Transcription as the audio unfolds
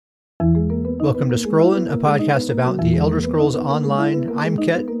Welcome to Scrollin', a podcast about the Elder Scrolls Online. I'm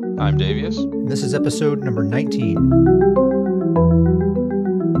Ket. I'm Davius. And this is episode number 19.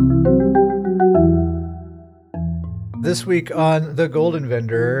 This week on The Golden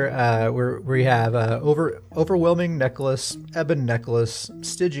Vendor, we have Overwhelming Necklace, Ebon Necklace,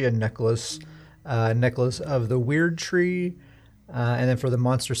 Stygian Necklace, Necklace of the Weird Tree, and then for the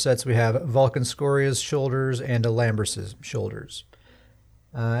monster sets we have Vulcan Scoria's Shoulders and Alambris's Shoulders.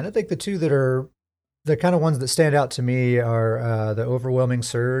 And I think the two that are the kind of ones that stand out to me are the Overwhelming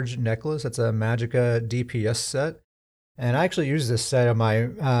Surge Necklace. That's a Magicka DPS set. And I actually use this set on my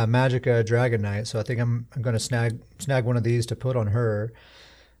Magicka Dragon Knight, so I think I'm going to snag one of these to put on her.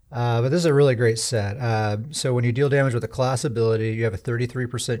 But this is a really great set. So when you deal damage with a class ability, you have a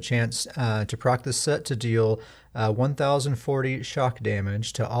 33% chance to proc this set to deal 1,040 shock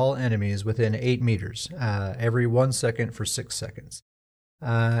damage to all enemies within 8 meters, every 1 second for 6 seconds.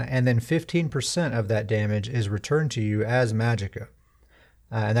 And then 15% of that damage is returned to you as Magicka.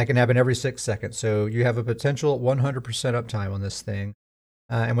 And that can happen every 6 seconds. So you have a potential 100% uptime on this thing.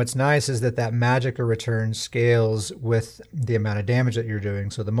 And what's nice is that Magicka return scales with the amount of damage that you're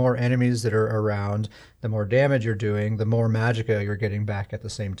doing. So the more enemies that are around, the more damage you're doing, the more Magicka you're getting back at the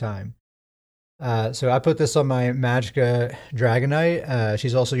same time. So I put this on my Magicka Dragon Knight.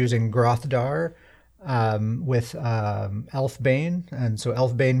 She's also using Grothdar with Elfbane. And so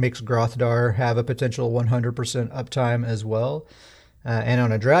Elfbane makes Grothdar have a potential 100% uptime as well. And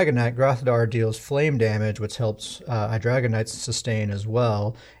on a Dragon Knight, Grothdar deals flame damage, which helps a Dragon Knight sustain as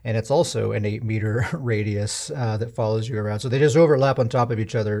well. And it's also an 8-meter radius that follows you around. So they just overlap on top of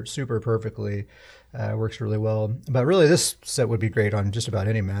each other super perfectly. Works really well. But really, this set would be great on just about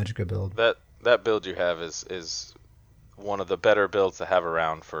any Magicka build. That build you have is one of the better builds to have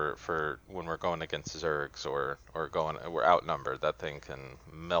around for when we're going against Zergs or we're outnumbered. That thing can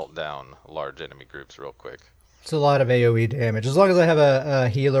melt down large enemy groups real quick. It's a lot of AoE damage. As long as I have a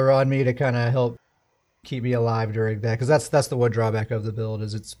healer on me to kind of help keep me alive during that, because that's the one drawback of the build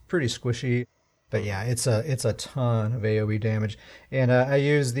is it's pretty squishy. But yeah, it's a ton of AoE damage, and I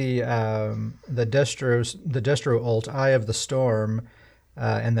use the Destro ult, Eye of the Storm,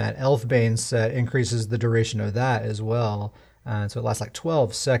 and that Elfbane set increases the duration of that as well. So it lasts like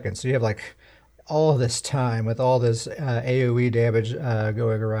 12 seconds. So you have like all this time with all this AoE damage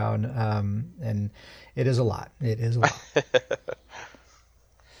going around, and it is a lot. It is a lot.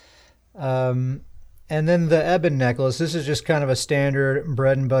 And then the Ebon Necklace. This is just kind of a standard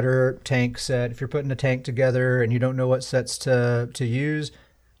bread and butter tank set. If you're putting a tank together and you don't know what sets to use,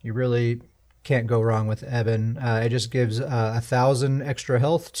 you really can't go wrong with Ebon. It just gives 1,000 extra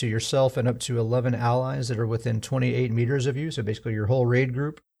health to yourself and up to 11 allies that are within 28 meters of you. So basically your whole raid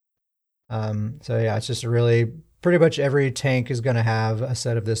group. So yeah, it's just pretty much every tank is going to have a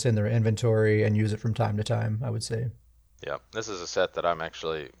set of this in their inventory and use it from time to time, I would say. Yeah, this is a set that I'm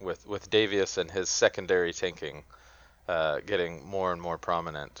actually, with Davius and his secondary tanking getting more and more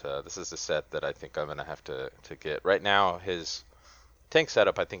prominent, this is a set that I think I'm going to have to get. Right now, his tank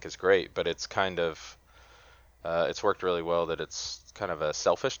setup I think is great, but it's kind of, it's worked really well that it's kind of a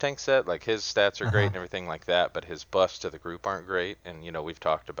selfish tank set. Like his stats are great and everything like that, but his buffs to the group aren't great. And, we've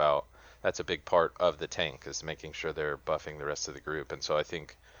talked about that's a big part of the tank is making sure they're buffing the rest of the group. And so I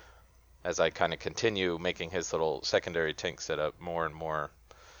think as I kind of continue making his little secondary tank setup more and more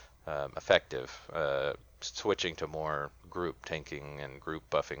effective, switching to more group tanking and group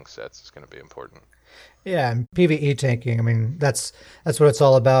buffing sets is going to be important. Yeah, and PvE tanking, I mean, that's what it's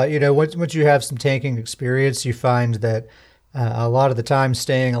all about. Once you have some tanking experience, you find that a lot of the time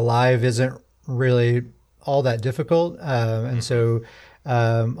staying alive isn't really all that difficult. And so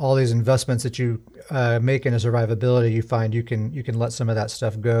all these investments that you make into survivability, you find you can let some of that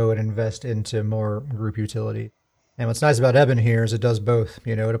stuff go and invest into more group utility. And what's nice about Ebon here is it does both.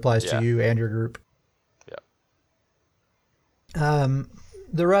 It applies to you and your group. Yeah.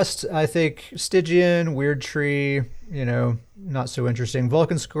 The rest, I think, Stygian, Weird Tree, not so interesting.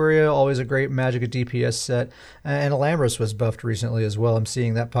 Vulcan Scoria, always a great Magicka DPS set. And Alambris was buffed recently as well. I'm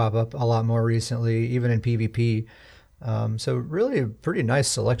seeing that pop up a lot more recently, even in PvP. So really a pretty nice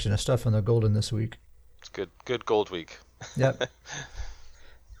selection of stuff on the Golden this week. It's good gold week. Yep.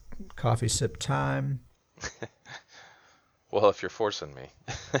 Coffee sip time. Well, if you're forcing me.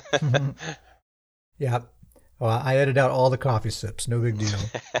 Yeah. Well, I edited out all the coffee sips. No big deal.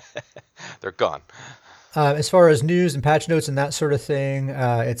 They're gone. As far as news and patch notes and that sort of thing,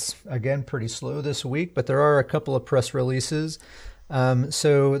 it's, again, pretty slow this week, but there are a couple of press releases.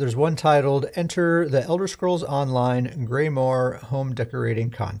 So there's one titled Enter the Elder Scrolls Online Greymoor Home Decorating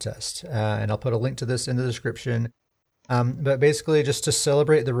Contest. And I'll put a link to this in the description. But basically, just to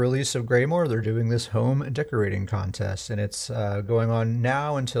celebrate the release of Greymoor, they're doing this home decorating contest, and it's going on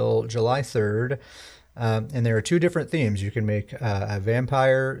now until July 3rd. And there are two different themes. You can make a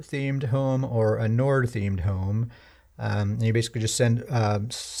vampire-themed home or a Nord-themed home. And you basically just submit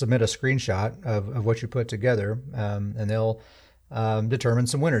a screenshot of what you put together, and they'll determine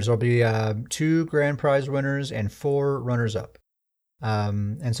some winners. There'll be 2 grand prize winners and 4 runners-up.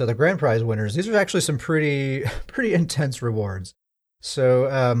 And so the grand prize winners, these are actually some pretty intense rewards.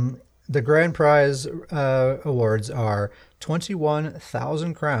 So the grand prize awards are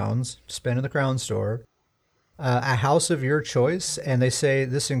 21,000 crowns to spend in the crown store, a house of your choice, and they say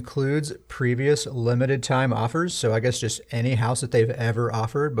this includes previous limited time offers. So I guess just any house that they've ever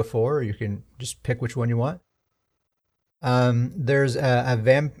offered before, you can just pick which one you want. There's a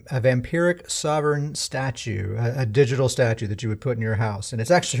vampiric sovereign statue, a digital statue that you would put in your house, and it's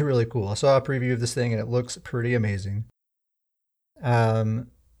actually really cool. I saw a preview of this thing, and it looks pretty amazing.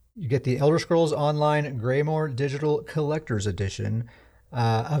 You get the Elder Scrolls Online Greymoor Digital Collector's Edition,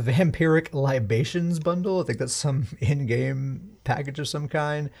 a vampiric libations bundle. I think that's some in-game package of some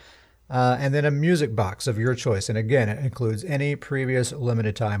kind. And then a music box of your choice. And again, it includes any previous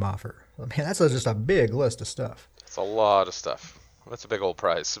limited time offer. Man, that's just a big list of stuff. It's a lot of stuff. That's a big old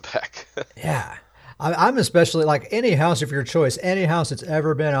prize pack. Yeah. I'm especially like any house of your choice, any house that's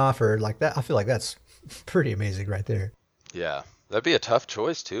ever been offered like that. I feel like that's pretty amazing right there. Yeah. That'd be a tough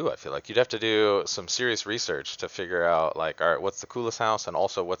choice too. I feel like you'd have to do some serious research to figure out like, all right, what's the coolest house, and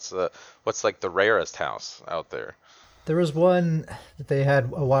also what's like the rarest house out there. There was one that they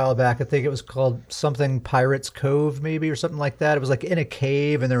had a while back. I think it was called something Pirates Cove, maybe, or something like that. It was like in a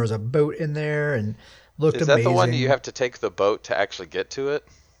cave, and there was a boat in there, and looked amazing. Is that the one you have to take the boat to actually get to it?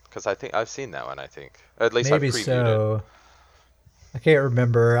 Because I think I've seen that one. I think at least maybe I've previewed so. it. I can't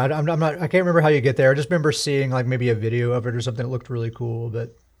remember. I can't remember how you get there. I just remember seeing like maybe a video of it or something that looked really cool.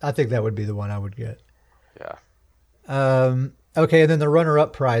 But I think that would be the one I would get. Yeah. Okay, and then the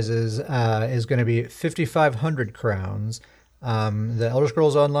runner-up prizes is going to be 5,500 crowns, the Elder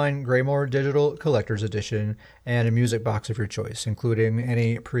Scrolls Online Greymoor Digital Collector's Edition, and a music box of your choice, including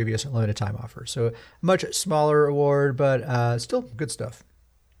any previous limited time offer. So a much smaller award, but still good stuff.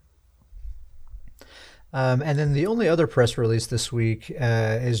 And then the only other press release this week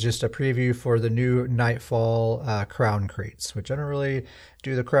is just a preview for the new Nightfall crown crates, which I don't really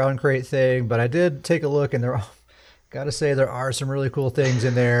do the crown crate thing, but I did take a look, and gotta say there are some really cool things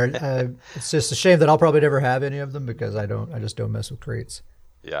in there. It's just a shame that I'll probably never have any of them because I just don't mess with crates.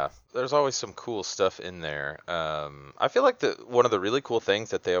 Yeah, there's always some cool stuff in there. I feel like one of the really cool things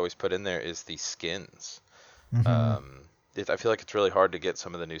that they always put in there is the skins. Mm-hmm. I feel like it's really hard to get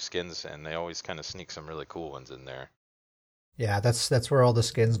some of the new skins, and they always kind of sneak some really cool ones in there. Yeah, that's where all the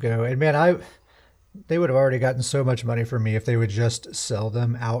skins go. And man, they would have already gotten so much money from me if they would just sell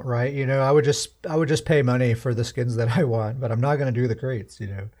them outright. You know, I would just pay money for the skins that I want, but I'm not going to do the crates. You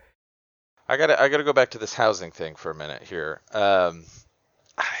know, I gotta go back to this housing thing for a minute here. I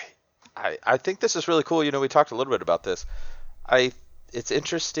think this is really cool. You know, we talked a little bit about this. It's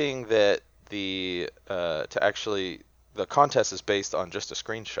interesting that the contest is based on just a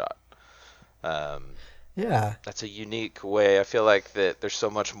screenshot. Yeah, that's a unique way. I feel like that there's so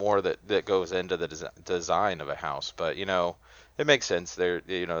much more that goes into the design of a house, but you know, it makes sense.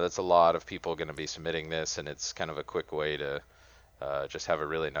 That's a lot of people going to be submitting this, and it's kind of a quick way to just have a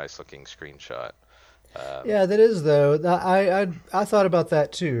really nice looking screenshot. Yeah, that is though. I thought about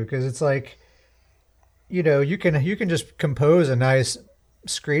that too, because it's like, you know, you can just compose a nice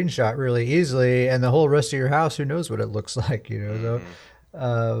screenshot really easily, and the whole rest of your house, who knows what it looks like, you know.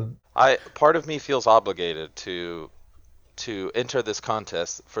 So part of me feels obligated to enter this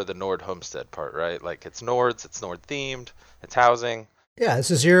contest for the Nord homestead part, right? Like it's Nord themed, it's housing. Yeah,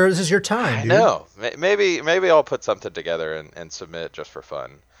 this is your time, dude. I know. Maybe I'll put something together and submit just for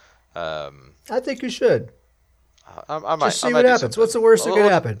fun. I think you should. I might just see what happens. What's the worst that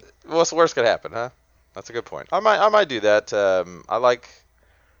could happen? What's the worst could happen, huh? That's a good point. I might do that. I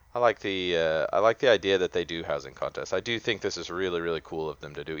like the idea that they do housing contests. I do think this is really, really cool of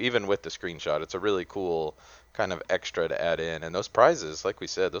them to do. Even with the screenshot, it's a really cool kind of extra to add in. And those prizes, like we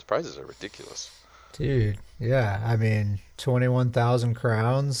said, those prizes are ridiculous. Dude, yeah. I mean, 21,000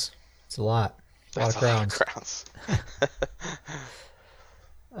 crowns. It's a lot. That's a lot of crowns.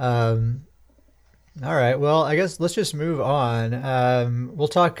 All right. Well, I guess let's just move on. We'll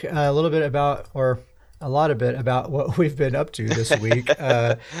talk a lot a bit about what we've been up to this week.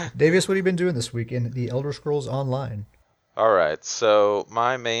 Davis, what have you been doing this week in the Elder Scrolls Online? All right, so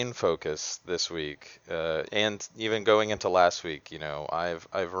my main focus this week, and even going into last week,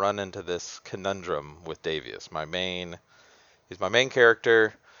 I've run into this conundrum with Davius. He's my main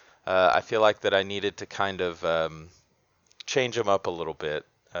character. I feel like that I needed to kind of change him up a little bit.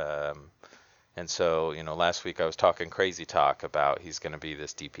 And so, last week I was talking crazy talk about he's going to be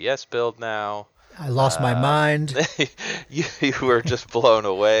this DPS build now. I lost my mind. You were just blown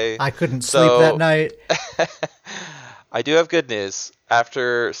away. I couldn't sleep that night. I do have good news.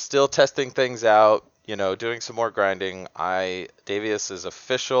 After still testing things out, doing some more grinding, Davius is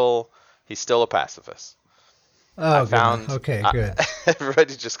official. He's still a pacifist. Oh, okay, good.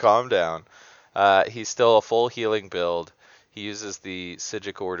 Everybody just calm down. He's still a full healing build. He uses the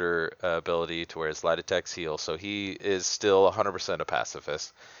Psijic Order ability to where his light attacks heal, so he is still 100% a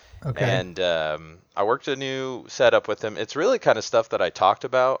pacifist. Okay. And I worked a new setup with him. It's really kind of stuff that I talked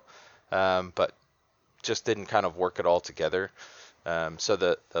about, but just didn't kind of work it all together. So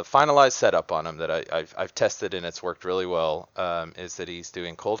the finalized setup on him that I've tested and it's worked really well is that he's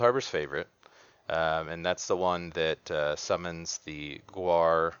doing Coldharbor's Favorite. And that's the one that summons the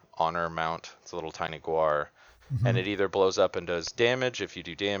Guar Honor Mount. It's a little tiny Guar. Mm-hmm. And it either blows up and does damage if you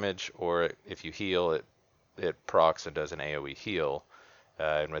do damage, or if you heal, it procs and does an AoE heal.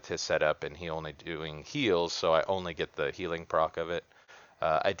 And with his setup, and he only doing heals, so I only get the healing proc of it.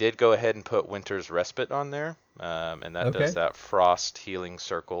 I did go ahead and put Winter's Respite on there, and that does that frost healing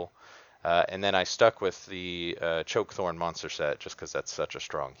circle. And then I stuck with the Chokethorn monster set just because that's such a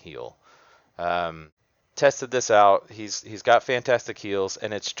strong heal. Tested this out. He's got fantastic heals,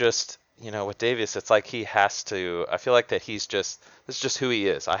 and it's just, with Davius, it's like he has to. I feel like that this is just who he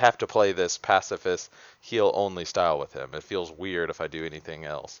is. I have to play this pacifist heal only style with him. It feels weird if I do anything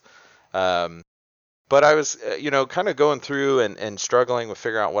else. But I was, kind of going through and struggling with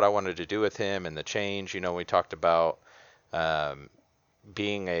figuring out what I wanted to do with him and the change. We talked about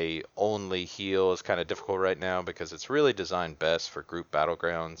being a only heal is kind of difficult right now because it's really designed best for group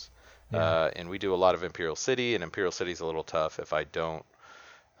battlegrounds. Yeah. And we do a lot of Imperial City, and Imperial City is a little tough if I don't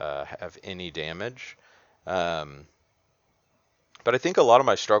have any damage. But I think a lot of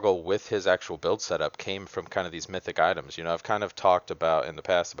my struggle with his actual build setup came from kind of these mythic items. I've kind of talked about in the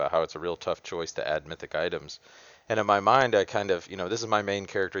past about how it's a real tough choice to add mythic items. And in my mind, I kind of, this is my main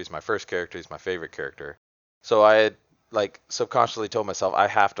character. He's my first character. He's my favorite character. So I had subconsciously told myself I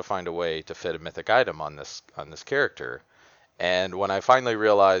have to find a way to fit a mythic item on this character. And when I finally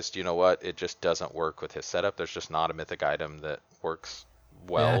realized, it just doesn't work with his setup. There's just not a mythic item that works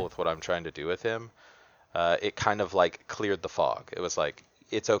well with what I'm trying to do with him. It kind of cleared the fog. It was like,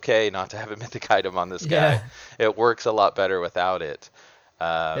 it's okay not to have a mythic item on this guy. Yeah. It works a lot better without it.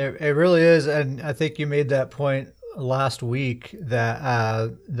 It really is. And I think you made that point last week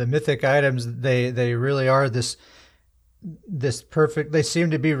that the mythic items, they really are this perfect, they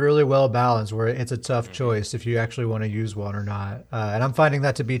seem to be really well balanced where it's a tough choice if you actually want to use one or not. And I'm finding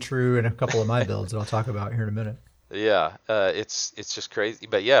that to be true in a couple of my builds that I'll talk about here in a minute. Yeah, it's just crazy.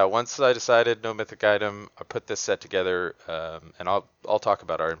 But yeah, once I decided no mythic item, I put this set together, and I'll talk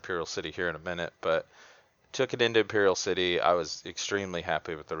about our Imperial City here in a minute. But took it into Imperial City. I was extremely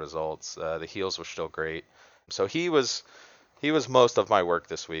happy with the results. The heals were still great. So he was most of my work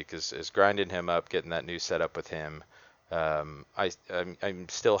this week is grinding him up, getting that new setup with him. I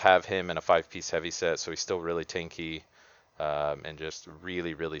still have him in a 5-piece heavy set, so he's still really tanky. And just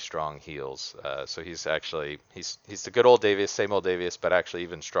really, really strong heals. So he's the good old Davius, same old Davius, but actually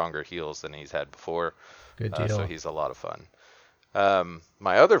even stronger heals than he's had before. Good deal. So he's a lot of fun.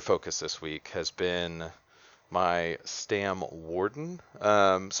 My other focus this week has been my Stam Warden.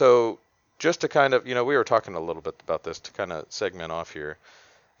 So just to kind of, we were talking a little bit about this to kind of segment off here.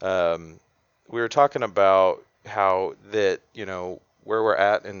 We were talking about how that, where we're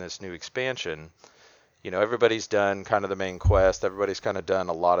at in this new expansion. Everybody's done kind of the main quest. Everybody's kind of done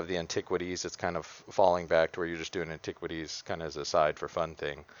a lot of the antiquities. It's kind of falling back to where you're just doing antiquities kind of as a side for fun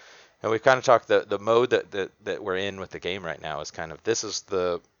thing. And we've kind of talked the mode that we're in with the game right now is kind of, this is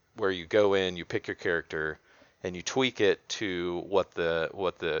where you go in, you pick your character, and you tweak it to what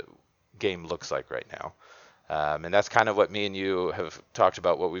the game looks like right now. And that's kind of what me and you have talked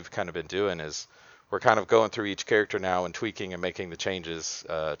about. What we've kind of been doing is we're kind of going through each character now and tweaking and making the changes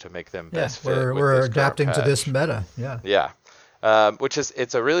to make them best fit. We're adapting to this meta. Yeah. Which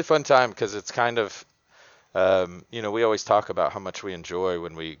it's a really fun time because it's kind of, we always talk about how much we enjoy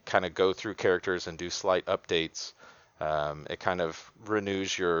when we kind of go through characters and do slight updates. It kind of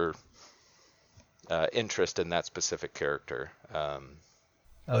renews your interest in that specific character.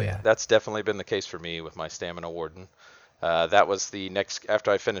 That's definitely been the case for me with my Stamina Warden. That was the next,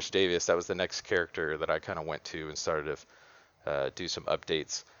 after I finished Davius, that was the next character that I kind of went to and started to do some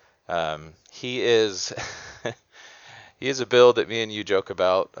updates. He is he is a build that me and you joke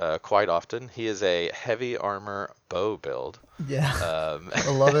about quite often. He is a heavy armor bow build. Yeah, I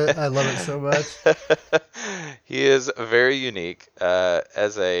love it. I love it so much. He is very unique.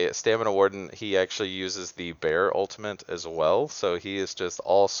 As a stamina warden, he actually uses the bear ultimate as well, so he is just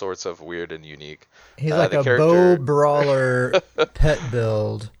all sorts of weird and unique. He's like a bow brawler pet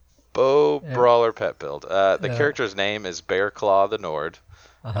build. Bow brawler pet build. The character's name is Bearclaw the Nord.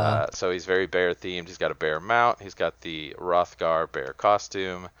 So he's very bear themed. He's got a bear mount. He's got the Hrothgar bear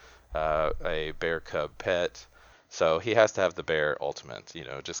costume, a bear cub pet. So he has to have the bear ultimate.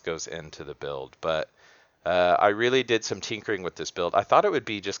 It just goes into the build. But I really did some tinkering with this build. I thought it would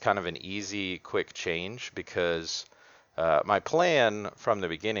be just kind of an easy, quick change because my plan from the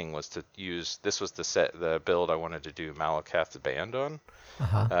beginning was to use, this was the build I wanted to do Malakath's Band on.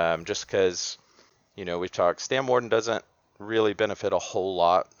 Just because, we've talked, Stam Warden doesn't really benefit a whole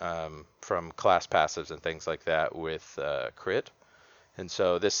lot from class passives and things like that with crit. And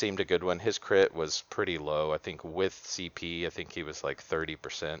so this seemed a good one. His crit was pretty low. I think with CP, I think he was like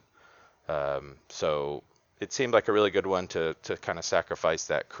 30%. So it seemed like a really good one to kind of sacrifice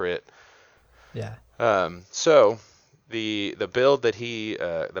that crit. Yeah. So the build that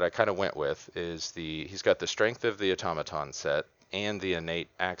that I kind of went with is he's got the Strength of the Automaton set and the Innate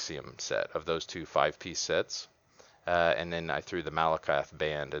Axiom set of those two 5-piece sets. And then I threw the Malakath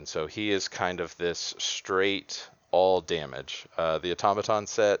Band. And so he is kind of this straight all damage. The Automaton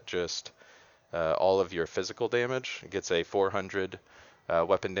set, just all of your physical damage. It gets a 400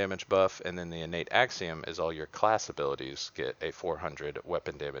 weapon damage buff. And then the Innate Axiom is all your class abilities get a 400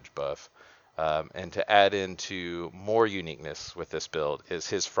 weapon damage buff. And to add into more uniqueness with this build is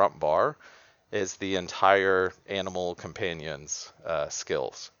his front bar is the entire animal companion's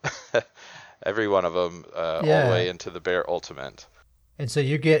skills. Every one of them all the way into the bear ultimate. And so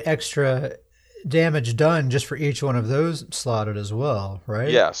you get extra damage done just for each one of those slotted as well,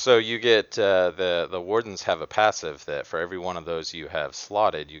 right? Yeah, so you get the wardens have a passive that for every one of those you have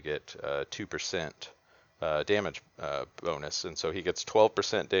slotted, you get 2% damage bonus. And so he gets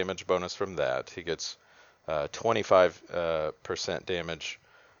 12% damage bonus from that. He gets 25% damage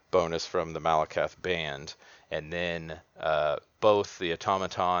bonus from the Malakath Band. And then both the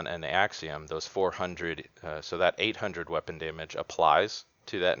Automaton and the Axiom, those 400, so that 800 weapon damage applies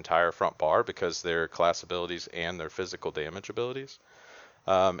to that entire front bar because their class abilities and their physical damage abilities.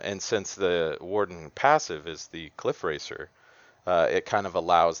 And since the Warden passive is the Cliff Racer, it kind of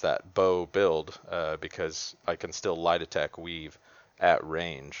allows that bow build because I can still light attack weave at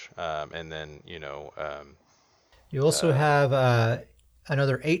range. And then, you also have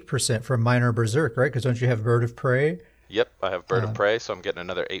another 8% from Minor Berserk, right? Because don't you have Bird of Prey? Yep, I have Bird of Prey, so I'm getting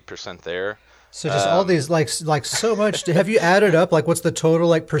another 8% there. So just all these, like so much. Have you added up, like, what's the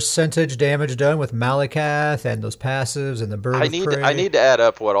total, percentage damage done with Malakath and those passives and the Bird of Prey? I need to add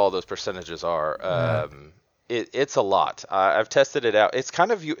up what all those percentages are. It's a lot. I've tested it out. It's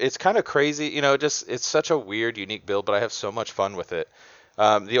kind of crazy. It's such a weird, unique build, but I have so much fun with it.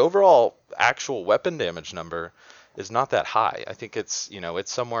 The overall actual weapon damage number is not that high. I think it's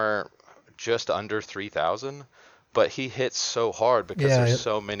somewhere just under 3,000. But he hits so hard because there's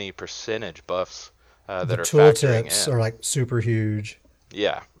so many percentage buffs that are factoring in. The tooltips are super huge.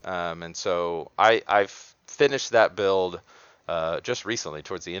 Yeah, and so I've finished that build just recently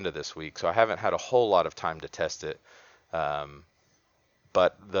towards the end of this week, so I haven't had a whole lot of time to test it.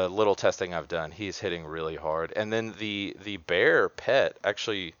 But the little testing I've done, he's hitting really hard. And then the bear pet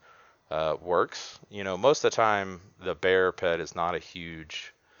actually works. Most of the time the bear pet is not a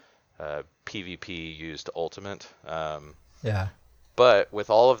huge PvP used ultimate. But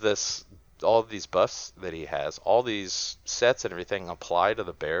with all of these buffs that he has, all these sets and everything apply to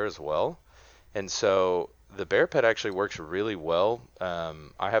the bear as well. And so the bear pet actually works really well.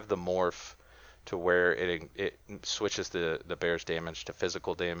 I have the morph to where it switches the bear's damage to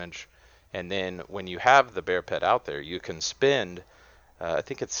physical damage. And then when you have the bear pet out there, you can spend, I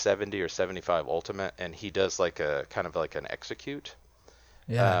think it's 70 or 75 ultimate, and he does kind of like an execute.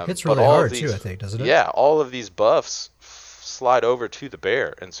 Yeah, it's really hard too, I think, doesn't it? Yeah, all of these buffs slide over to the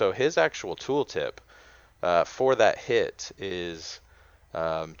bear. And so his actual tooltip for that hit is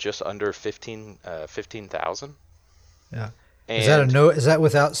just under 15,000. Yeah. Is that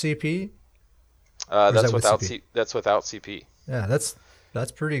without CP? That's without CP. Yeah,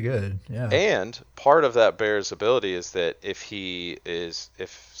 that's pretty good. Yeah. And part of that bear's ability is that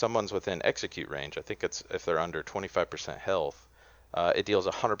if someone's within execute range, I think it's if they're under 25% health, it deals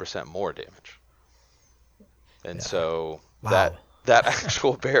 100% more damage. And so that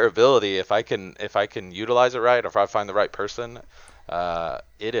actual bear ability, if I can utilize it right, or if I find the right person,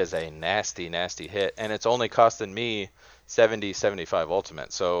 it is a nasty, nasty hit, and it's only costing me 75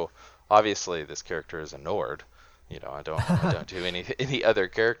 ultimate. So obviously this character is a Nord. I don't do any other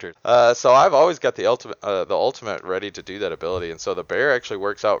characters. So I've always got the ultimate ready to do that ability, and so the bear actually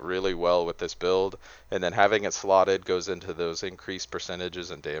works out really well with this build. And then having it slotted goes into those increased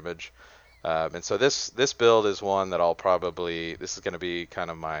percentages and damage. And so this build is one that this is going to be kind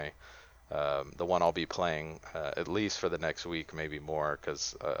of my the one I'll be playing at least for the next week, maybe more,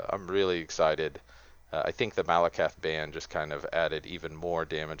 because I'm really excited. I think the Malakath ban just kind of added even more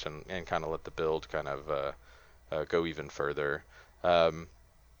damage and kind of let the build kind of go even further.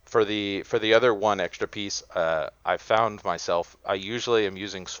 For the other one extra piece, I found myself, I usually am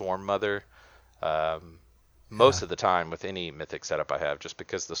using Swarm Mother most of the time with any mythic setup I have, just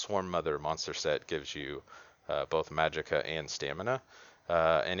because the Swarm Mother monster set gives you both Magicka and Stamina.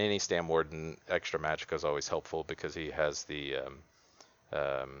 And any Stam Warden extra Magicka is always helpful because he has the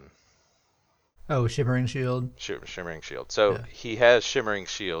Shimmering Shield. Shimmering Shield. So he has Shimmering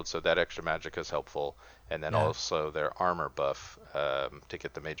Shield, so that extra Magicka is helpful. And then also their armor buff to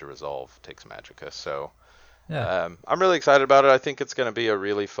get the Major Resolve takes Magicka. So I'm really excited about it. I think it's going to be a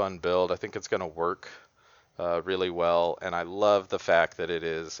really fun build. I think it's going to work really well. And I love the fact that it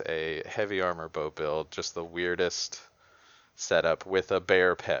is a heavy armor bow build, just the weirdest setup with a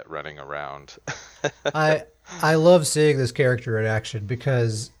bear pet running around. I love seeing this character in action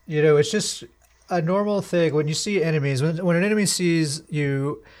because, it's just a normal thing when you see enemies. When an enemy sees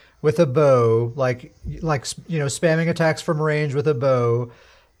you with a bow, like spamming attacks from range with a bow,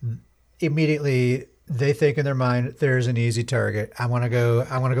 immediately they think in their mind, there's an easy target. I want to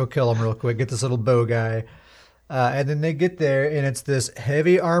go kill him real quick, get this little bow guy. And then they get there, and it's this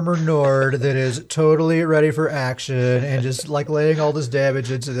heavy armor Nord that is totally ready for action and just like laying all this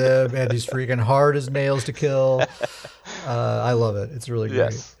damage into them, and he's freaking hard as nails to kill. I love it. It's really great.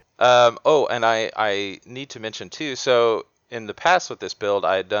 Yes. And I need to mention too, so in the past with this build,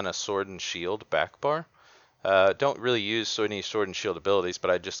 I had done a Sword and Shield back bar. Don't really use any Sword and Shield abilities, but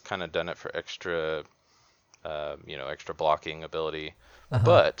I just kind of done it for extra blocking ability.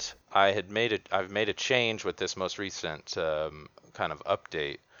 But I've made a change with this most recent kind of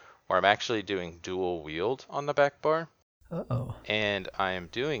update where I'm actually doing dual wield on the back bar. And I am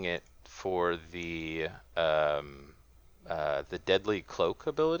doing it for the Deadly Cloak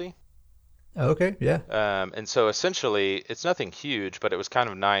ability. Okay, yeah. And so essentially, it's nothing huge, but it was kind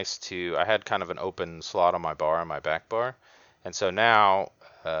of nice I had kind of an open slot on my back bar. And so now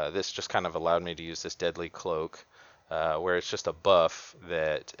this just kind of allowed me to use this Deadly Cloak, where it's just a buff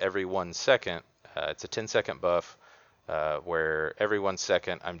that every 1 second, it's a 10-second buff, where every 1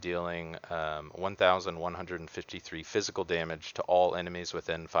 second I'm dealing 1,153 physical damage to all enemies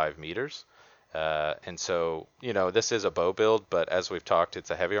within 5 meters. And so, this is a bow build, but as we've talked,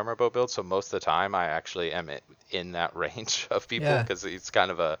 it's a heavy armor bow build. So most of the time I actually am in that range of people because it's kind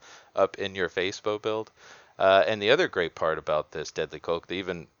of a up in your face bow build. And the other great part about this Deadly Cloak,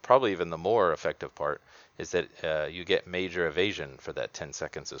 probably even the more effective part, is that you get major evasion for that 10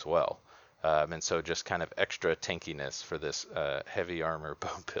 seconds as well. And so just kind of extra tankiness for this heavy armor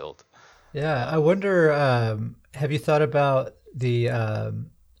bow build. Yeah, I wonder, have you thought about the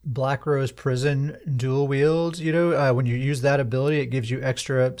Black Rose Prison dual wield? When you use that ability, it gives you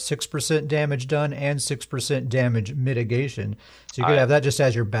extra 6% damage done and 6% damage mitigation. So you could have that just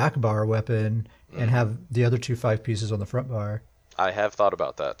as your back bar weapon and have the other 2 5 pieces on the front bar. I have thought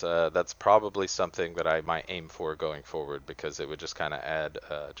about that. That's probably something that I might aim for going forward because it would just kind of add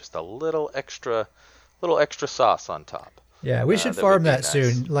just a little extra sauce on top. Yeah, we should farm that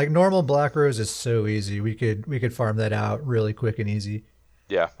soon. Like normal Black Rose is so easy. We could farm that out really quick and easy.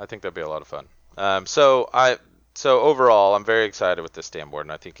 Yeah, I think that'd be a lot of fun. So overall, I'm very excited with this Stam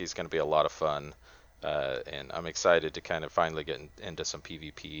Warden. I think he's going to be a lot of fun. And I'm excited to kind of finally get into some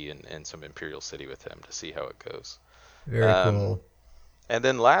PvP and some Imperial City with him to see how it goes. Very cool. And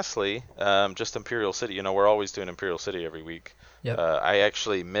then lastly, just Imperial City. We're always doing Imperial City every week. Yep. I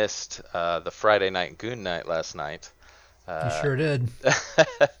actually missed the Friday night Goon Night last night. You sure did.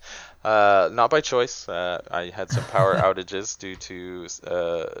 Not by choice. I had some power outages due to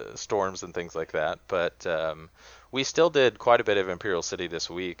storms and things like that. But we still did quite a bit of Imperial City this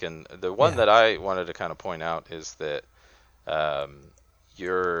week. And the one that I wanted to kind of point out is that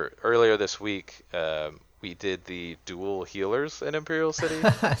earlier this week, we did the dual healers in Imperial City.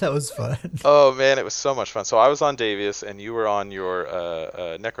 That was fun. Oh, man, it was so much fun. So I was on Davius, and you were on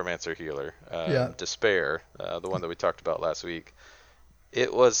your Necromancer healer, Despair, the one that we talked about last week.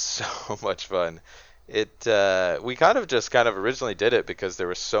 It was so much fun. we kind of originally did it because there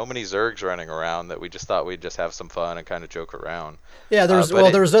were so many Zergs running around that we just thought we'd just have some fun and kind of joke around. Yeah, there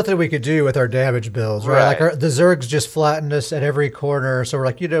was nothing we could do with our damage builds, right? Like the Zergs just flattened us at every corner, so we're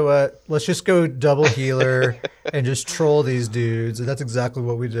like, you know what? Let's just go double healer and just troll these dudes. And that's exactly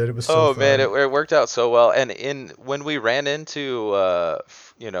what we did. It was so fun. Man, it worked out so well. And when we ran into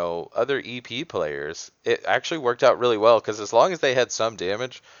other EP players, it actually worked out really well because as long as they had some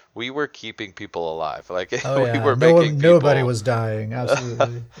damage, we were keeping people alive. Like we were making nobody was dying.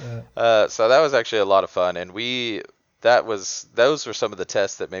 Absolutely. Yeah. So that was actually a lot of fun, and those were some of the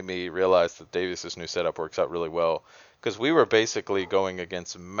tests that made me realize that Davius's new setup works out really well because we were basically going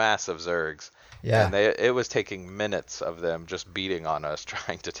against massive Zergs. Yeah. And it was taking minutes of them just beating on us,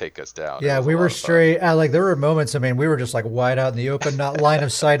 trying to take us down. Yeah, we were straight. Like there were moments. I mean, we were just like wide out in the open, not line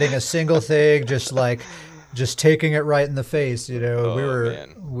of sighting a single thing, just taking it right in the face. You know,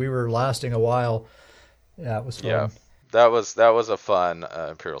 we were lasting a while. Yeah, it was fun. Yeah, that was a fun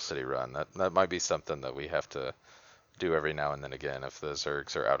Imperial City run. That might be something that we have to do every now and then again if the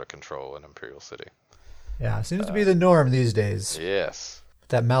Zergs are out of control in Imperial City. Yeah, it seems to be the norm these days. Yes.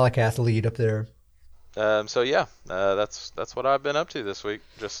 That Malakath lead up there. That's what I've been up to this week.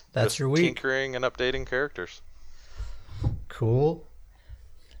 Just your week. Tinkering and updating characters. Cool.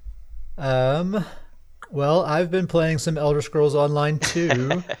 Well, I've been playing some Elder Scrolls Online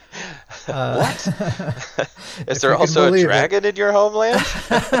 2. What? Is there also a dragon in your homeland?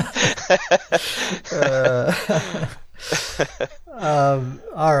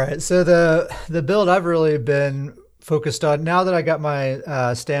 All right. So the build I've really been focused on now that I got my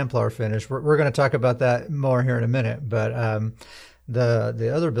Stamplar finished. We're going to talk about that more here in a minute, but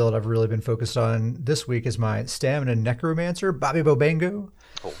the other build I've really been focused on this week is my Stamina Necromancer, Bobby Bobango.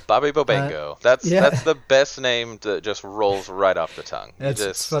 Oh, Bobby Bobango. That's the best name that just rolls right off the tongue.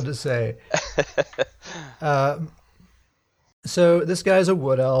 It's fun to say. So this guy's a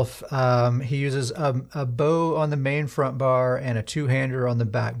wood elf. He uses a bow on the main front bar and a two-hander on the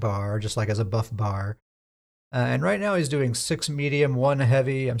back bar, just like as a buff bar. And right now he's doing 6 medium, 1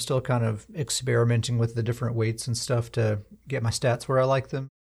 heavy. I'm still kind of experimenting with the different weights and stuff to get my stats where I like them.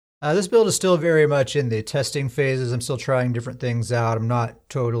 This build is still very much in the testing phases. I'm still trying different things out. I'm not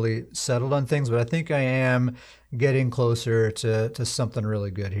totally settled on things, but I think I am getting closer to something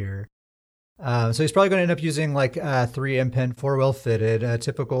really good here. So he's probably going to end up using like 3 impen, 4 well fitted, a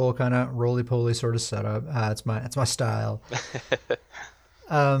typical kind of roly-poly sort of setup. It's my style.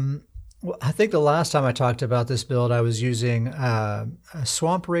 Well, I think the last time I talked about this build, I was using a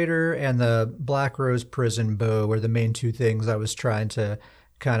Swamp Raider and the Black Rose Prison Bow were the main 2 things I was trying to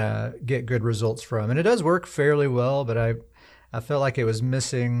kind of get good results from. And it does work fairly well, but I felt like it was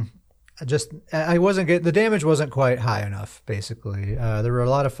missing. The damage wasn't quite high enough, basically. There were a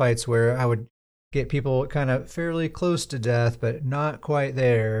lot of fights where I would get people kind of fairly close to death, but not quite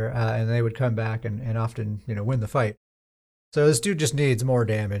there, and they would come back and often, win the fight. So this dude just needs more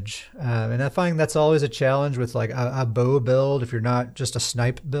damage. And I find that's always a challenge with like a bow build. If you're not just a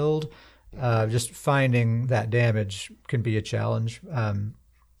snipe build, just finding that damage can be a challenge.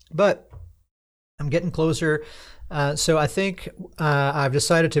 But I'm getting closer. So I think I've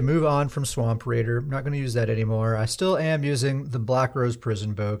decided to move on from Swamp Raider. I'm not going to use that anymore. I still am using the Black Rose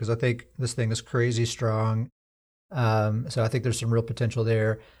Prison Bow because I think this thing is crazy strong. So I think there's some real potential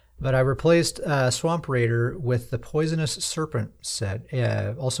there. But I replaced Swamp Raider with the Poisonous Serpent set,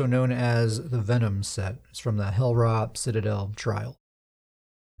 also known as the Venom set. It's from the Hellra Citadel trial.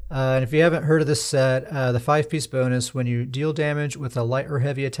 And if you haven't heard of this set, the 5-piece bonus, when you deal damage with a light or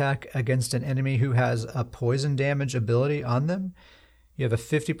heavy attack against an enemy who has a poison damage ability on them, you have a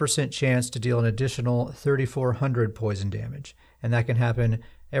 50% chance to deal an additional 3,400 poison damage. And that can happen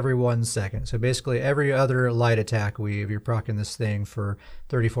every 1 second. So basically every other light attack weave, you're proccing this thing for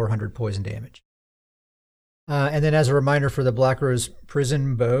 3,400 poison damage. And then as a reminder for the Black Rose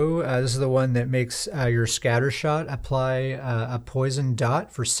Prison Bow, this is the one that makes your scatter shot apply a poison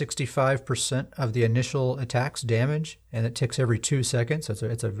dot for 65% of the initial attack's damage, and it ticks every 2 seconds, so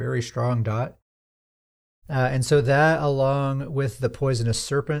it's a very strong dot. And so that, along with the Poisonous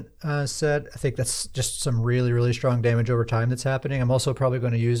Serpent set, I think that's just some really, really strong damage over time that's happening. I'm also probably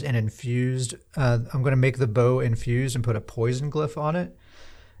going to use an infused, I'm going to make the bow infused and put a poison glyph on it.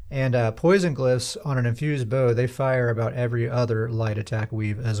 And poison glyphs on an infused bow, they fire about every other light attack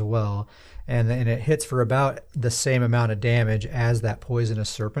weave as well. And it hits for about the same amount of damage as that Poisonous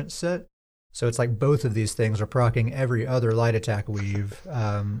Serpent set. So it's like both of these things are proccing every other light attack weave.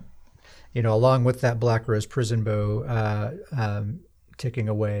 Along with that Black Rose Prison Bow ticking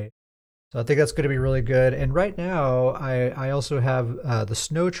away. So I think that's going to be really good. And right now, I also have the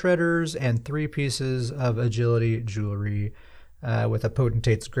Snow Treaders and 3 pieces of Agility Jewelry with a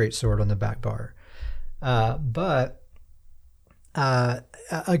Potentate's Greatsword on the back bar.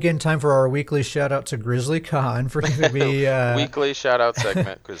 Again, time for our weekly shout out to Grizzly Khan for giving me weekly shout out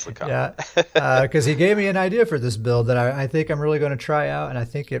segment. Grizzly Khan, yeah, because he gave me an idea for this build that I think I'm really going to try out, and I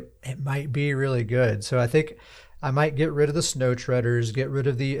think it might be really good. So I think I might get rid of the Snow Treaders, get rid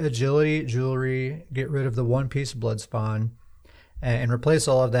of the Agility Jewelry, get rid of the 1-piece Bloodspawn, and replace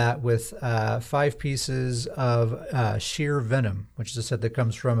all of that with 5 pieces of Sheer Venom, which is a set that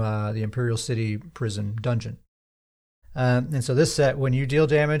comes from the Imperial City Prison Dungeon. And so this set, when you deal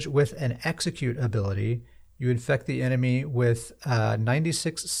damage with an Execute ability, you infect the enemy with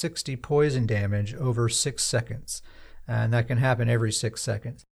 9660 poison damage over 6 seconds. And that can happen every 6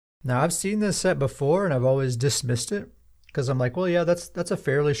 seconds. Now, I've seen this set before, and I've always dismissed it, because I'm like, well, yeah, that's a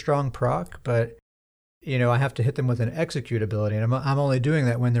fairly strong proc, but, you know, I have to hit them with an Execute ability, and I'm only doing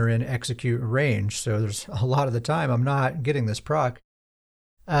that when they're in Execute range, so there's a lot of the time I'm not getting this proc.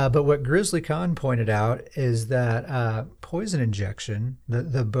 But what Grizzly Khan pointed out is that poison injection,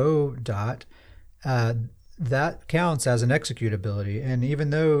 the bow dot, that counts as an Execute ability. And even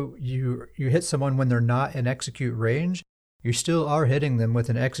though you hit someone when they're not in Execute range, you still are hitting them with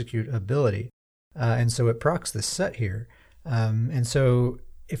an Execute ability. And so it procs this set here. And so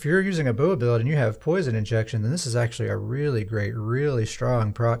if you're using a bow ability and you have poison injection, then this is actually a really great, really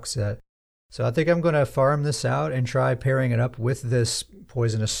strong proc set. So I think I'm going to farm this out and try pairing it up with this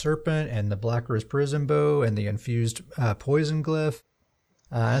Poisonous Serpent and the Black Rose Prism Bow and the infused Poison Glyph.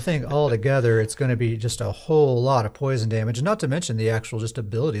 I think all together it's going to be just a whole lot of poison damage, and not to mention the actual just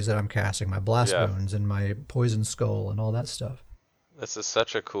abilities that I'm casting, my Blast Bones and my Poison Skull and all that stuff. This is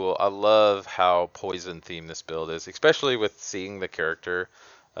such a cool... I love how poison themed this build is, especially with seeing the character.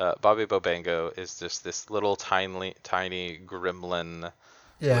 Bobby Bobango is just this little tiny gremlin...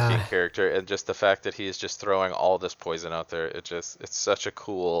 looking character, and just the fact that he is just throwing all this poison out there, it's such a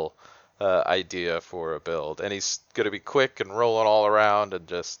cool idea for a build. And he's going to be quick and rolling all around, and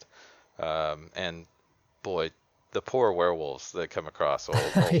just and boy, the poor werewolves that come across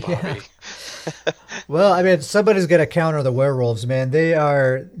old Bobby. Well, I mean, somebody's going to counter the werewolves, man. They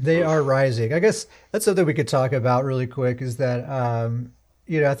are rising. I guess that's something we could talk about really quick, is that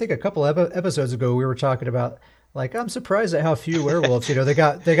I think a couple episodes ago we were talking about, like, I'm surprised at how few werewolves, they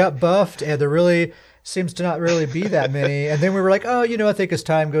got buffed, and there really seems to not really be that many. And then we were like, oh, I think as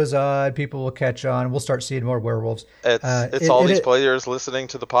time goes on, people will catch on. We'll start seeing more werewolves. It's all these players listening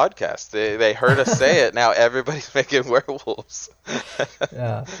to the podcast. They heard us say it. Now everybody's making werewolves.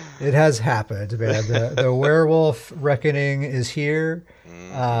 Yeah, it has happened, man. The werewolf reckoning is here.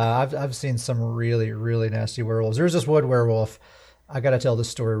 I've seen some really, really nasty werewolves. There's this one werewolf. I got to tell this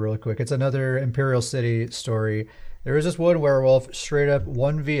story real quick. It's another Imperial City story. There was this one werewolf straight up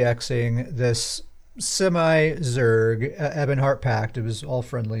 1vxing this semi-Zerg Ebonheart Pact. It was all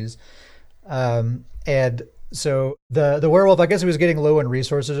friendlies. And so the werewolf, I guess he was getting low in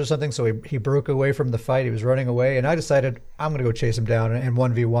resources or something, so he broke away from the fight. He was running away, and I decided I'm going to go chase him down and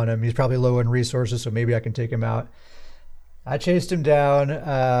 1v1 him. He's probably low in resources, so maybe I can take him out. I chased him down.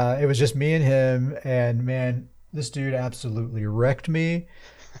 It was just me and him, and man... this dude absolutely wrecked me.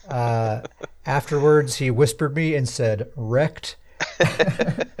 Afterwards, he whispered me and said, "Wrecked."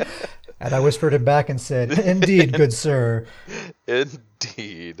 And I whispered him back and said, "Indeed, good sir."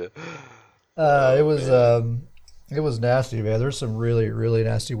 Indeed. It was nasty, man. There's some really, really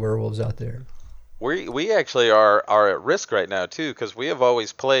nasty werewolves out there. We actually are at risk right now, too, because we have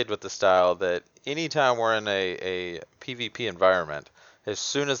always played with the style that anytime we're in a PvP environment, as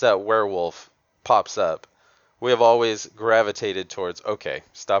soon as that werewolf pops up, we have always gravitated towards, okay,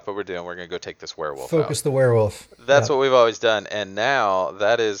 stop what we're doing. We're going to go take this werewolf Focus out. The werewolf. That's what we've always done. And now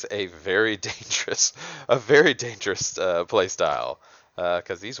that is a very dangerous play style.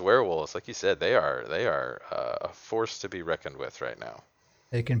 Because these werewolves, like you said, they are a force to be reckoned with right now.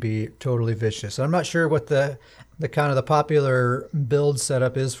 They can be totally vicious. I'm not sure what the kind of the popular build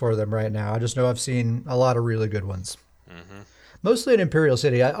setup is for them right now. I just know I've seen a lot of really good ones. Mm-hmm. Mostly in Imperial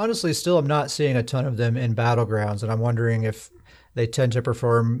City. I honestly still am not seeing a ton of them in Battlegrounds, and I'm wondering if they tend to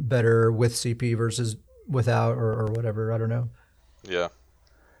perform better with CP versus without, or whatever. I don't know. Yeah.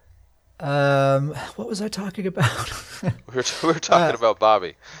 What was I talking about? we were talking about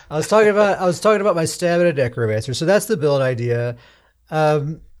Bobby. I was talking about my Stamina Necromancer. So that's the build idea.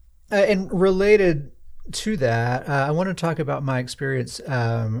 And related to that, I want to talk about my experience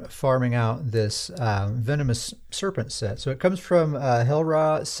farming out this Venomous Serpent set. So it comes from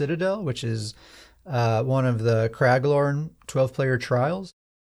Hellra Citadel, which is one of the Craglorn 12-player trials.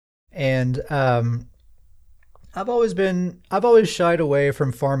 And I've always shied away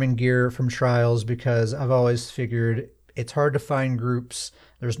from farming gear from trials because I've always figured it's hard to find groups.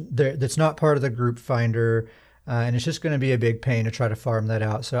 That's not part of the group finder, and it's just going to be a big pain to try to farm that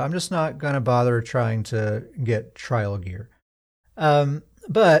out. So I'm just not going to bother trying to get trial gear.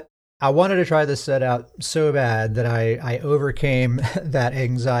 But I wanted to try this set out so bad that I overcame that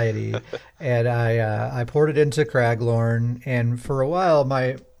anxiety, and I poured it into Craglorn. And for a while,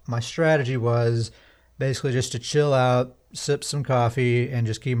 my strategy was basically just to chill out, sip some coffee, and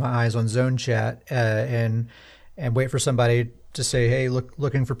just keep my eyes on zone chat, and wait for somebody to say, "Hey,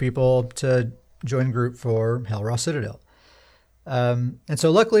 looking for people to join group for Hellraw Citadel." And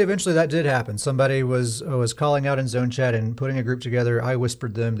so luckily, eventually that did happen. Somebody was calling out in zone chat and putting a group together. I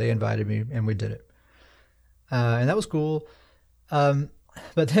whispered them, they invited me, and we did it. And that was cool.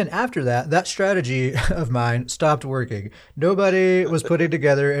 But then after that, that strategy of mine stopped working. Nobody was putting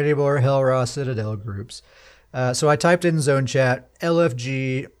together any more Hellraw Citadel groups. So I typed in zone chat,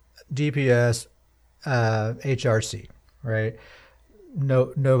 LFG, DPS, HRC, right?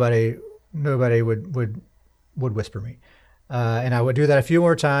 Nobody would whisper me. And I would do that a few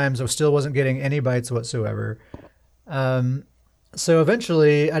more times. I still wasn't getting any bites whatsoever. So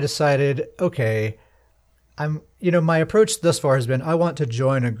eventually I decided, okay, my approach thus far has been, I want to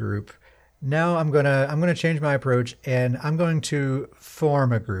join a group. Now I'm gonna change my approach, and I'm going to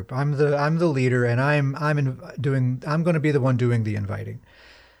form a group. I'm the leader, and I'm going to be the one doing the inviting.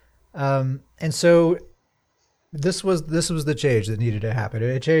 And so this was the change that needed to happen.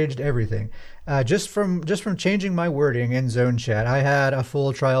 It changed everything. Just from changing my wording in zone chat, I had a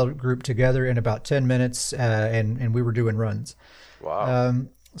full trial group together in about 10 minutes, and we were doing runs. Wow.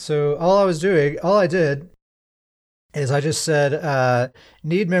 So all I did is I just said,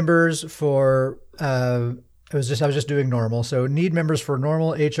 need members for, I was just doing normal. So need members for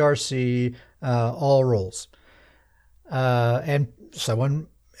normal HRC, all roles. And someone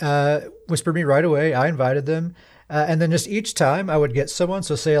whispered me right away. I invited them. And then just each time I would get someone.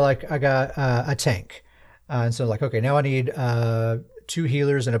 So say like I got a tank. And so like, okay, now I need 2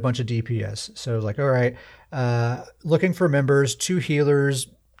 healers and a bunch of DPS. So like, all right, looking for members, 2 healers,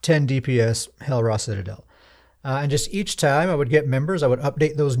 10 DPS, Hellraw Citadel. And just each time I would get members, I would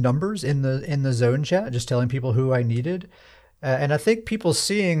update those numbers in the zone chat, just telling people who I needed. And I think people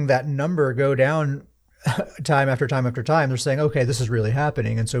seeing that number go down time after time after time, they're saying, okay, this is really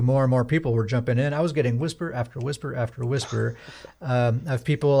happening. And so more and more people were jumping in. I was getting whisper after whisper after whisper of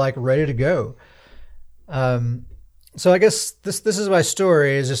people like ready to go. So I guess this is my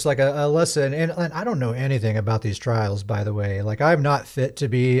story, is just like a lesson. And I don't know anything about these trials, by the way. Like, I'm not fit to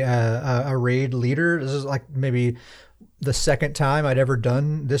be a raid leader. This is like maybe the second time I'd ever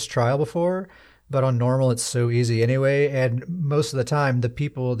done this trial before. But on normal, it's so easy anyway. And most of the time, the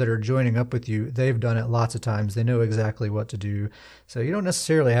people that are joining up with you, they've done it lots of times. They know exactly what to do. So you don't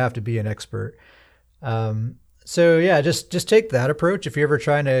necessarily have to be an expert. So yeah, just take that approach. If you're ever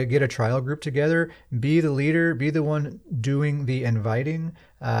trying to get a trial group together, be the leader, be the one doing the inviting,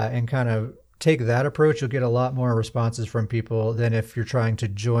 and kind of take that approach. You'll get a lot more responses from people than if you're trying to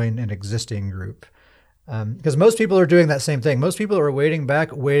join an existing group. Because most people are doing that same thing. Most people are waiting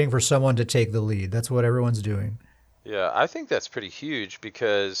for someone to take the lead. That's what everyone's doing. Yeah, I think that's pretty huge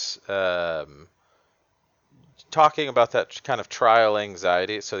because talking about that kind of trial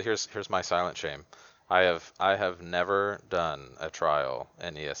anxiety. So here's my silent shame. I have never done a trial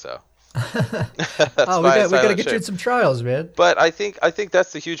in ESO. Oh, we got to get you in some trials, man. But I think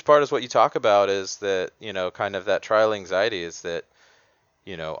that's the huge part, is what you talk about, is that, kind of that trial anxiety is that,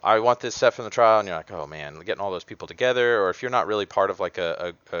 I want this set from the trial, and you're like, oh man, getting all those people together. Or if you're not really part of like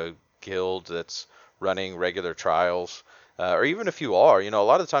a guild that's running regular trials, or even if you are, a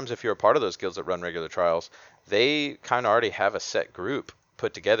lot of the times if you're a part of those guilds that run regular trials, they kind of already have a set group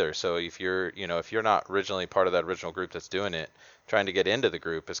put together. So if you're not originally part of that original group that's doing it, trying to get into the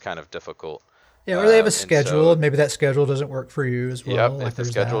group is kind of difficult. Yeah, or they have a schedule. Maybe that schedule doesn't work for you as well. Yep, if the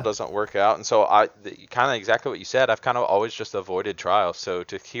schedule doesn't work out. And so kind of exactly what you said, I've kind of always just avoided trials. So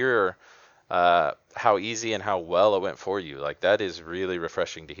to hear how easy and how well it went for you, like, that is really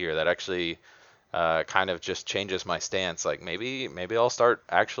refreshing to hear. That actually kind of just changes my stance. Like, maybe I'll start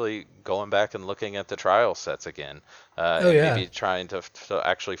actually going back and looking at the trial sets again. Maybe trying to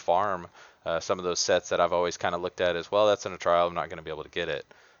actually farm some of those sets that I've always kind of looked at as, well, that's in a trial, I'm not going to be able to get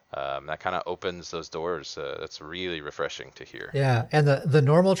it. That kind of opens those doors. That's really refreshing to hear. Yeah, and the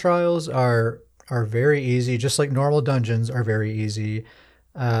normal trials are very easy, just like normal dungeons are very easy.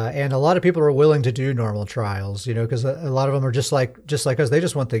 And a lot of people are willing to do normal trials, because a lot of them are just like us. They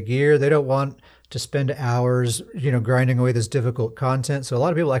just want the gear. They don't want to spend hours, grinding away this difficult content. So a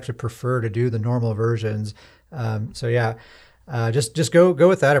lot of people actually prefer to do the normal versions. So yeah, just go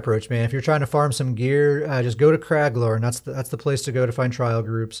with that approach, man. If you're trying to farm some gear, just go to Craglorn. That's the place to go to find trial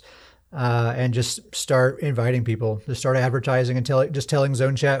groups. And just start inviting people. Just start advertising and telling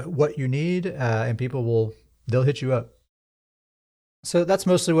Zone Chat what you need, and they'll hit you up. So that's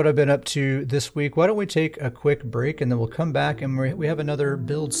mostly what I've been up to this week. Why don't we take a quick break and then we'll come back and we have another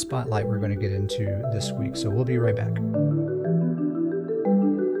build spotlight we're going to get into this week. So we'll be right back.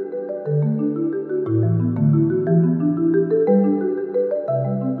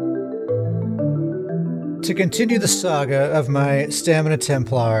 To continue the saga of my Stamina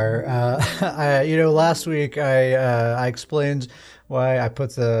Templar, last week I explained why I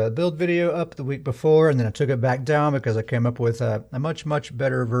put the build video up the week before, and then I took it back down because I came up with a much, much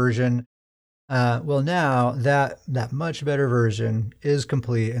better version. Well, now that much better version is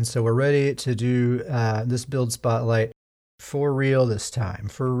complete, and so we're ready to do this build spotlight for real this time.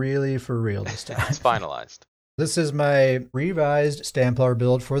 For real this time. It's finalized. This is my revised Stamplar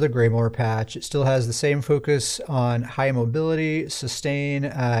build for the Greymoor patch. It still has the same focus on high mobility, sustain,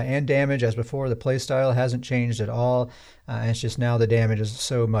 and damage as before. The playstyle hasn't changed at all. It's just now the damage is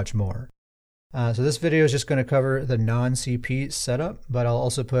so much more. So this video is just going to cover the non-CP setup, but I'll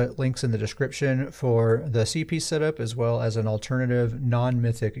also put links in the description for the CP setup as well as an alternative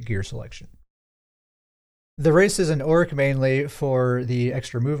non-mythic gear selection. The race is an orc mainly for the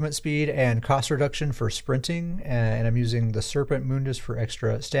extra movement speed and cost reduction for sprinting, and I'm using the Serpent Mundus for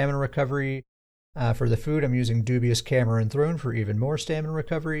extra stamina recovery. For the food, I'm using Dubious Cameron Throne for even more stamina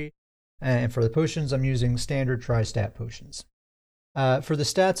recovery, and for the potions, I'm using standard tri-stat potions. For the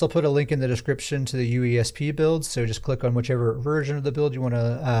stats, I'll put a link in the description to the UESP build, so just click on whichever version of the build you want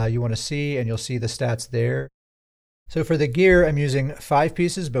to see, and you'll see the stats there. So for the gear, I'm using 5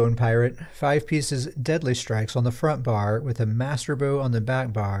 pieces Bone Pirate, 5 pieces Deadly Strikes on the front bar with a Master Bow on the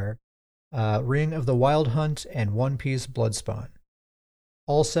back bar, Ring of the Wild Hunt, and 1 piece Bloodspawn.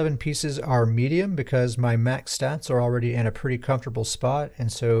 All 7 pieces are medium because my max stats are already in a pretty comfortable spot,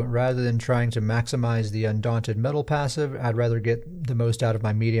 and so rather than trying to maximize the Undaunted Metal passive, I'd rather get the most out of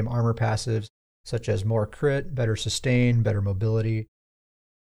my medium armor passives, such as more crit, better sustain, better mobility.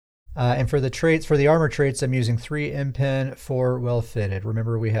 And for the traits, for the armor traits, I'm using 3 Impen, 4 Well Fitted.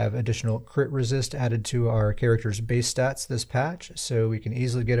 Remember, we have additional crit resist added to our character's base stats this patch, so we can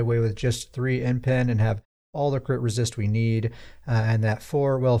easily get away with just 3 Impen and have all the crit resist we need. And that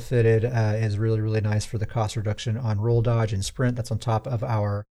 4 Well Fitted is really, really nice for the cost reduction on roll dodge and sprint. That's on top of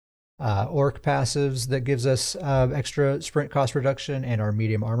our orc passives that gives us extra sprint cost reduction, and our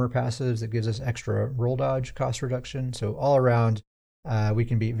medium armor passives that gives us extra roll dodge cost reduction. So all around, we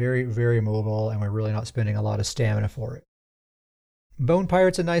can be very, very mobile, and we're really not spending a lot of stamina for it. Bone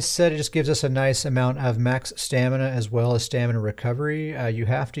Pirate's a nice set. It just gives us a nice amount of max stamina as well as stamina recovery. You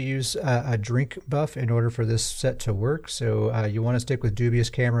have to use a drink buff in order for this set to work, so you want to stick with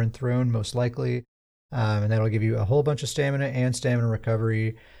Dubious Cameron Throne most likely, and that'll give you a whole bunch of stamina and stamina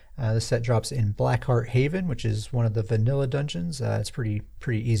recovery. This set drops in Blackheart Haven, which is one of the vanilla dungeons. It's pretty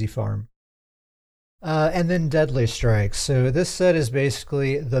easy farm. And then Deadly Strikes. So this set is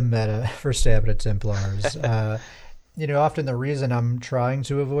basically the meta for Stamina Templars. Often the reason I'm trying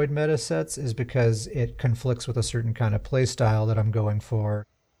to avoid meta sets is because it conflicts with a certain kind of play style that I'm going for.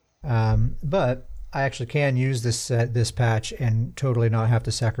 But I actually can use this set, this patch, and totally not have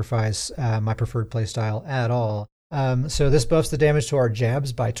to sacrifice my preferred play style at all. So this buffs the damage to our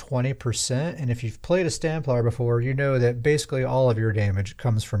jabs by 20%, and if you've played a Stamplar before, you know that basically all of your damage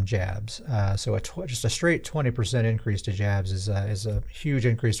comes from jabs. So just a straight 20% increase to jabs is a huge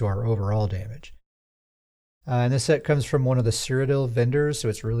increase to our overall damage. And this set comes from one of the Cyrodiil vendors, so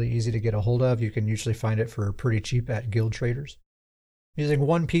it's really easy to get a hold of. You can usually find it for pretty cheap at guild traders. Using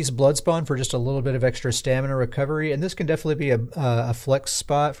 1 piece Bloodspawn for just a little bit of extra stamina recovery, and this can definitely be a flex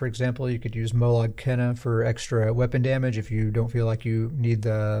spot. For example, you could use Molag Kenna for extra weapon damage if you don't feel like you need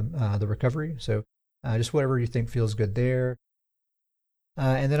the recovery. So just whatever you think feels good there.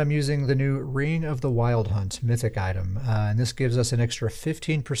 And then I'm using the new Ring of the Wild Hunt mythic item, and this gives us an extra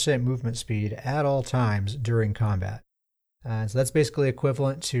 15% movement speed at all times during combat. So that's basically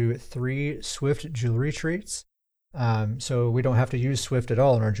equivalent to 3 Swift jewelry traits. So we don't have to use Swift at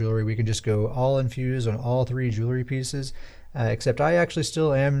all in our jewelry. We can just go all infused on all 3 jewelry pieces, except I actually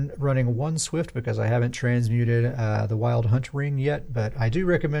still am running 1 Swift because I haven't transmuted the Wild Hunt ring yet, but I do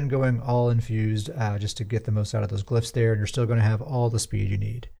recommend going all infused just to get the most out of those glyphs there, and you're still going to have all the speed you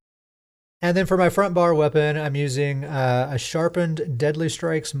need. And then for my front bar weapon, I'm using a sharpened Deadly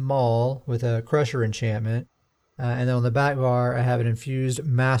Strikes Maul with a Crusher enchantment. And then on the back bar, I have an infused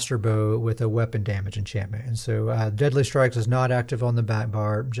Master Bow with a weapon damage enchantment. And so Deadly Strikes is not active on the back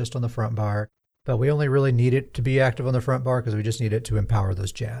bar, just on the front bar. But we only really need it to be active on the front bar because we just need it to empower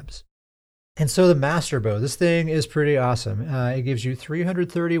those jabs. And so the Master Bow, this thing is pretty awesome. It gives you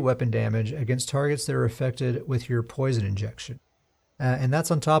 330 weapon damage against targets that are affected with your poison injection. And that's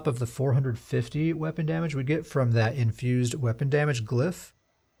on top of the 450 weapon damage we get from that infused weapon damage glyph.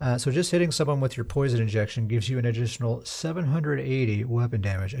 So just hitting someone with your poison injection gives you an additional 780 weapon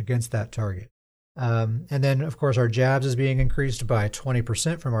damage against that target. And then, of course, our jabs is being increased by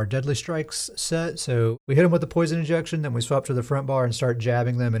 20% from our Deadly Strikes set. So we hit them with the poison injection, then we swap to the front bar and start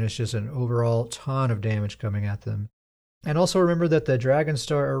jabbing them, and it's just an overall ton of damage coming at them. And also remember that the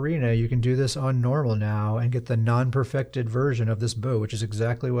Dragonstar Arena, you can do this on normal now and get the non-perfected version of this bow, which is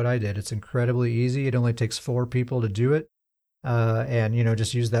exactly what I did. It's incredibly easy. It only takes 4 people to do it. And,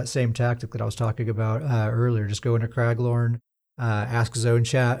 just use that same tactic that I was talking about earlier. Just go into Craglorn, ask Zone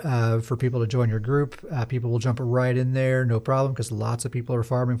Chat for people to join your group. People will jump right in there, no problem, because lots of people are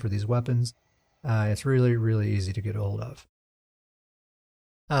farming for these weapons. It's really, really easy to get a hold of.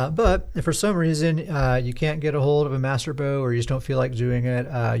 But if for some reason you can't get a hold of a Master Bow or you just don't feel like doing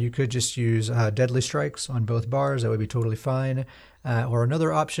it, you could just use Deadly Strikes on both bars. That would be totally fine. Or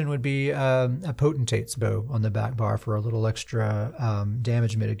another option would be a Potentate's Bow on the back bar for a little extra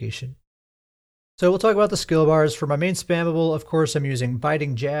damage mitigation. So we'll talk about the skill bars. For my main spammable, of course, I'm using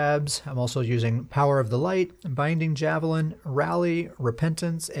Biting Jabs. I'm also using Power of the Light, Binding Javelin, Rally,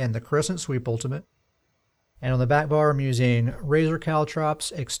 Repentance, and the Crescent Sweep Ultimate. And on the back bar, I'm using Razor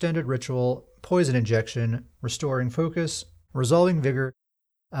Caltrops, Extended Ritual, Poison Injection, Restoring Focus, Resolving Vigor,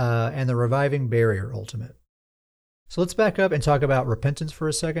 and the Reviving Barrier Ultimate. So let's back up and talk about Repentance for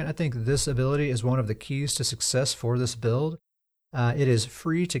a second. I think this ability is one of the keys to success for this build. It is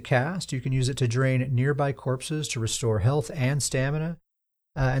free to cast. You can use it to drain nearby corpses to restore health and stamina.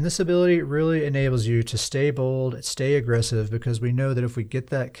 And this ability really enables you to stay bold, stay aggressive, because we know that if we get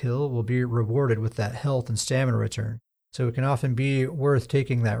that kill, we'll be rewarded with that health and stamina return. So it can often be worth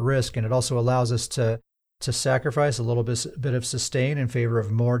taking that risk, and it also allows us to sacrifice a little bit of sustain in favor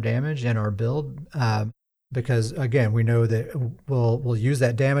of more damage in our build. Because again, we know that we'll use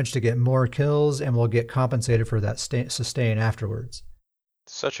that damage to get more kills, and we'll get compensated for that sustain afterwards.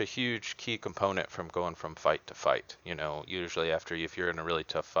 Such a huge key component from going from fight to fight. Usually if you're in a really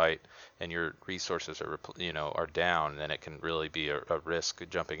tough fight and your resources are down, then it can really be a risk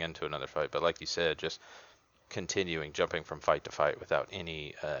jumping into another fight. But like you said, just jumping from fight to fight without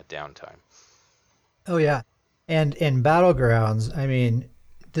any downtime. Oh yeah, and in Battlegrounds, I mean,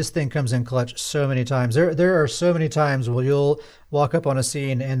 this thing comes in clutch so many times. There are so many times where you'll walk up on a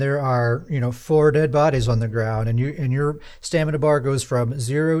scene and there are 4 dead bodies on the ground, and your stamina bar goes from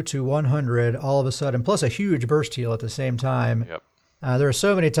 0 to 100 all of a sudden, plus a huge burst heal at the same time. Yep. There are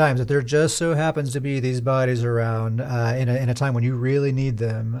so many times that there just so happens to be these bodies around in a time when you really need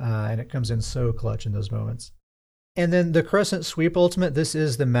them, and it comes in so clutch in those moments. And then the Crescent Sweep Ultimate, this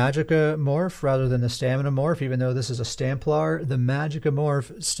is the Magicka morph rather than the Stamina morph. Even though this is a Stamplar, the Magicka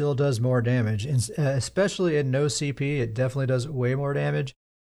morph still does more damage. And especially in no CP, it definitely does way more damage.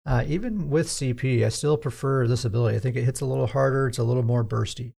 Even with CP, I still prefer this ability. I think it hits a little harder, it's a little more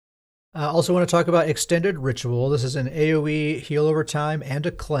bursty. I also want to talk about Extended Ritual. This is an AoE heal over time and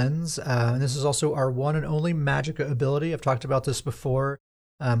a cleanse. And this is also our one and only Magicka ability. I've talked about this before.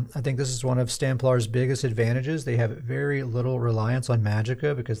 I think this is one of Stamplar's biggest advantages. They have very little reliance on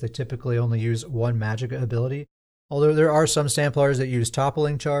Magicka because they typically only use one Magicka ability. Although there are some Stamplars that use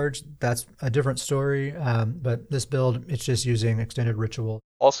Toppling Charge, that's a different story. But this build, it's just using Extended Ritual.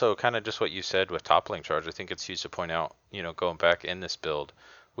 Also, kind of just what you said with Toppling Charge, I think it's used to point out, going back in this build,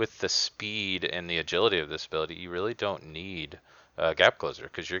 with the speed and the agility of this ability, you really don't need a Gap Closer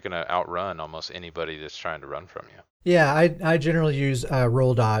because you're going to outrun almost anybody that's trying to run from you. Yeah, I generally use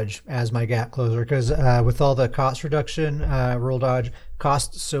Roll Dodge as my Gap Closer because with all the cost reduction, Roll Dodge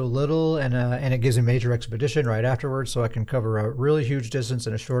costs so little, and it gives a major expedition right afterwards, so I can cover a really huge distance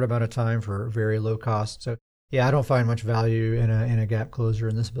in a short amount of time for very low cost. So yeah, I don't find much value in a Gap Closer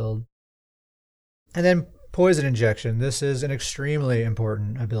in this build. And then Poison Injection. This is an extremely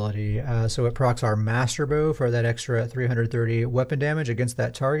important ability. So it procs our Master Bow for that extra 330 weapon damage against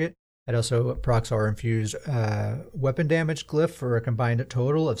that target. It also procs our infused weapon damage glyph for a combined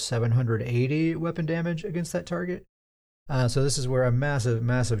total of 780 weapon damage against that target. So this is where a massive,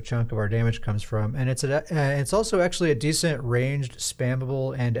 massive chunk of our damage comes from. And it's also actually a decent ranged,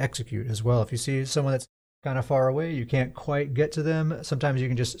 spammable, and execute as well. If you see someone that's kind of far away. You can't quite get to them. Sometimes you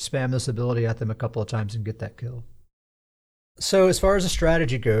can just spam this ability at them a couple of times and get that kill. So as far as the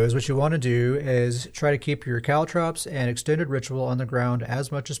strategy goes, what you want to do is try to keep your caltrops and extended ritual on the ground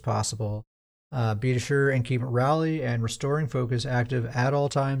as much as possible. Be sure and keep rally and restoring focus active at all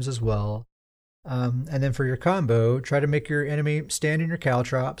times as well. And then for your combo, try to make your enemy stand in your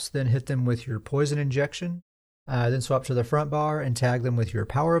caltrops, then hit them with your poison injection, then swap to the front bar and tag them with your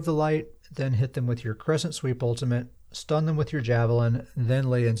power of the light, then hit them with your crescent sweep ultimate, stun them with your javelin, then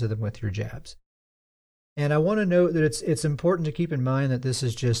lay into them with your jabs. And I want to note that it's important to keep in mind that this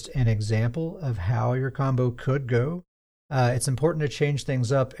is just an example of how your combo could go. It's important to change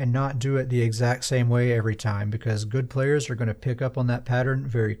things up and not do it the exact same way every time, because good players are going to pick up on that pattern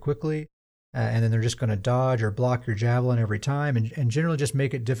very quickly, and then they're just going to dodge or block your javelin every time and generally just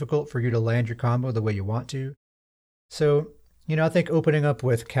make it difficult for you to land your combo the way you want to. So, I think opening up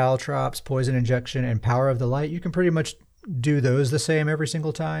with caltrops, poison injection, and power of the light, you can pretty much do those the same every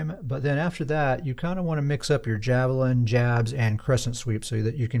single time. But then after that, you kind of want to mix up your javelin, jabs, and crescent sweep so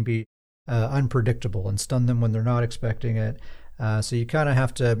that you can be unpredictable and stun them when they're not expecting it. So you kind of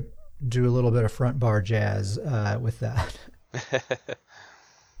have to do a little bit of front bar jazz with that.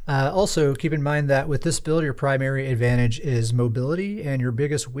 Also, keep in mind that with this build, your primary advantage is mobility and your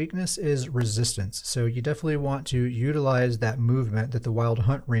biggest weakness is resistance. So you definitely want to utilize that movement that the Wild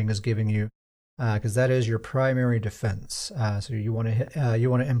Hunt Ring is giving you, because that is your primary defense. So you want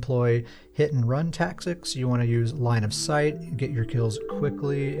to employ hit and run tactics. You want to use line of sight, get your kills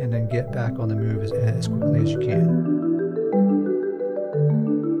quickly, and then get back on the move as quickly as you can.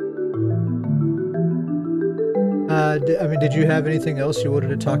 Did you have anything else you wanted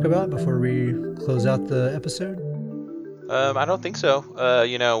to talk about before we close out the episode? I don't think so.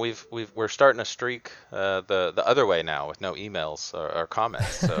 We're starting a streak the other way now with no emails or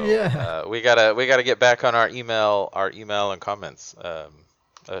comments. So yeah. We gotta get back on our email and comments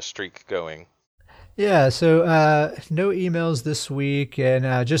streak going. Yeah. So no emails this week,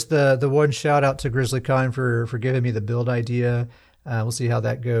 and just the one shout out to GrizzlyCon for giving me the build idea. We'll see how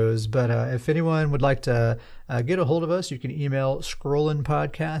that goes. But if anyone would like to get a hold of us, you can email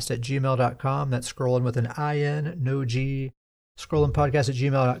scrollinpodcast@gmail.com. That's scrolling with an IN, no G.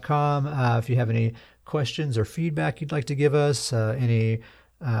 Scrollinpodcast@gmail.com. If you have any questions or feedback you'd like to give us, any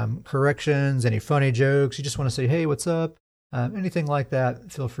corrections, any funny jokes, you just want to say, hey, what's up? Anything like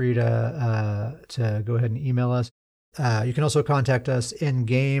that, feel free to go ahead and email us. You can also contact us in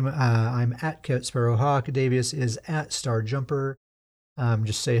game. I'm at Kevin Sparrowhawk. Davius is at Starjumper.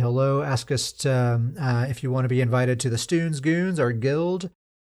 Just say hello. Ask us if you want to be invited to the Stoons Goons, our guild.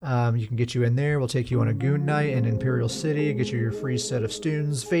 You can get you in there. We'll take you on a goon night in Imperial City, get you your free set of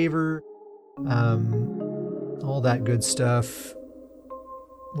Stoons favor, all that good stuff.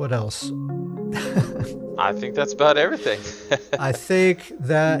 What else? I think that's about everything. I think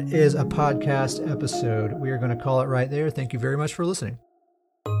that is a podcast episode. We are going to call it right there. Thank you very much for listening.